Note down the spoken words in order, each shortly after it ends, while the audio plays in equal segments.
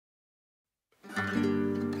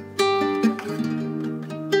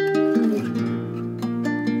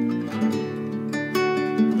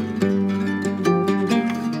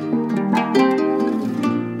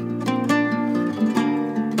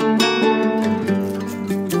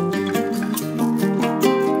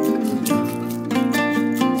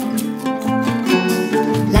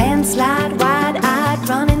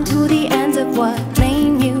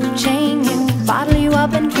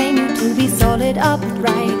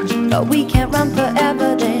upright. But we can't run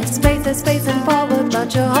forever, this faith is facing forward,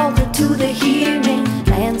 but you're halted to the hearing.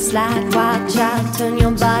 Landslide, watch out, turn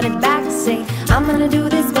your body back, say I'm gonna do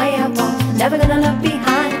this way I want, never gonna look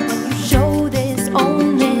behind. When you show this,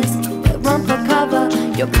 own this, run for cover,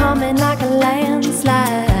 you're coming like a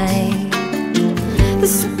landslide.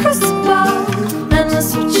 This is a crucible, and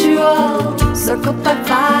this what you all circled by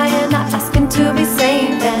fire, not asking to be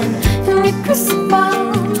saved. And in your crucible,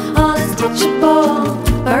 all is touchable,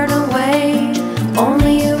 burn away,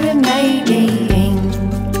 only you remaining.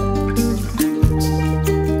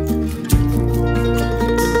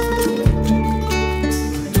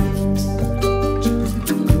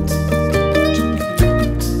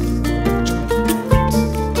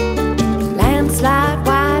 Landslide,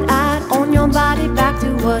 wide-eyed on your body, back to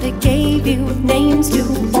what it gave you names to,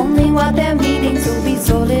 only what they're meaning. So be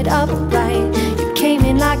solid upright. You came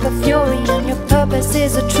in like a fury, and your purpose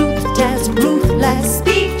is a truth test. Ruthless,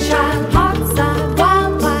 speak child, heart side,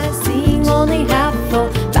 wild, wide, seeing only half full,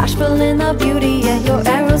 bashful in the beauty, and your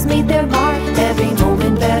arrows meet their mark. Every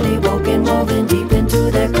moment barely woken, woven deep into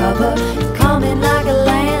their cover. You're coming like a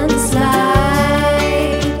landslide.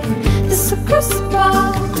 This is a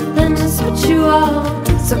crucible, and it's what you are,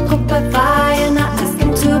 circled by fire, not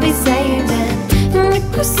asking to be saved. And in the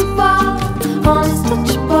crucible, all is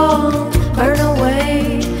touchable, burn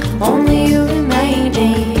away, only you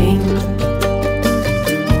remaining.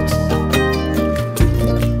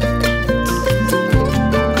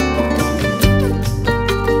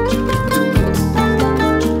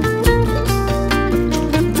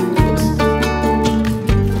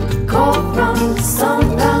 Call from the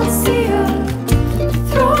sunbound seer,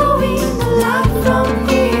 throwing the light from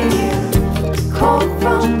here. Call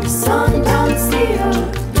from the sunbound seer,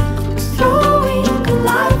 throwing the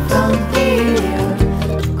light from here.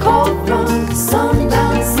 Call from the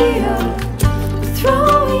sunbound seer,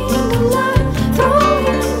 throwing the light,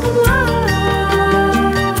 throwing the light.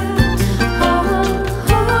 Oh,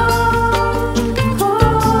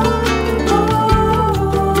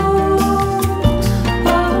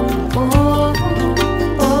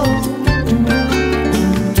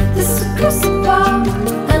 This is a crucible,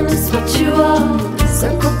 and it's what you are,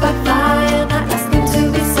 circled by fire, not asking to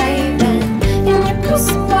be saved. And in your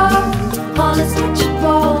crucible, all is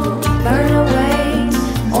touchable, burn away,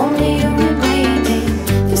 only you remaining.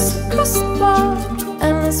 This is a crucible,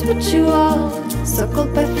 and it's what you are,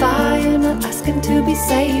 circled by fire, not asking to be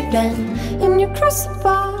saved. And in your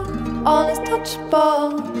crucible, all is touchable,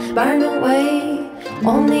 burn away,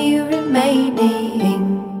 only you remaining.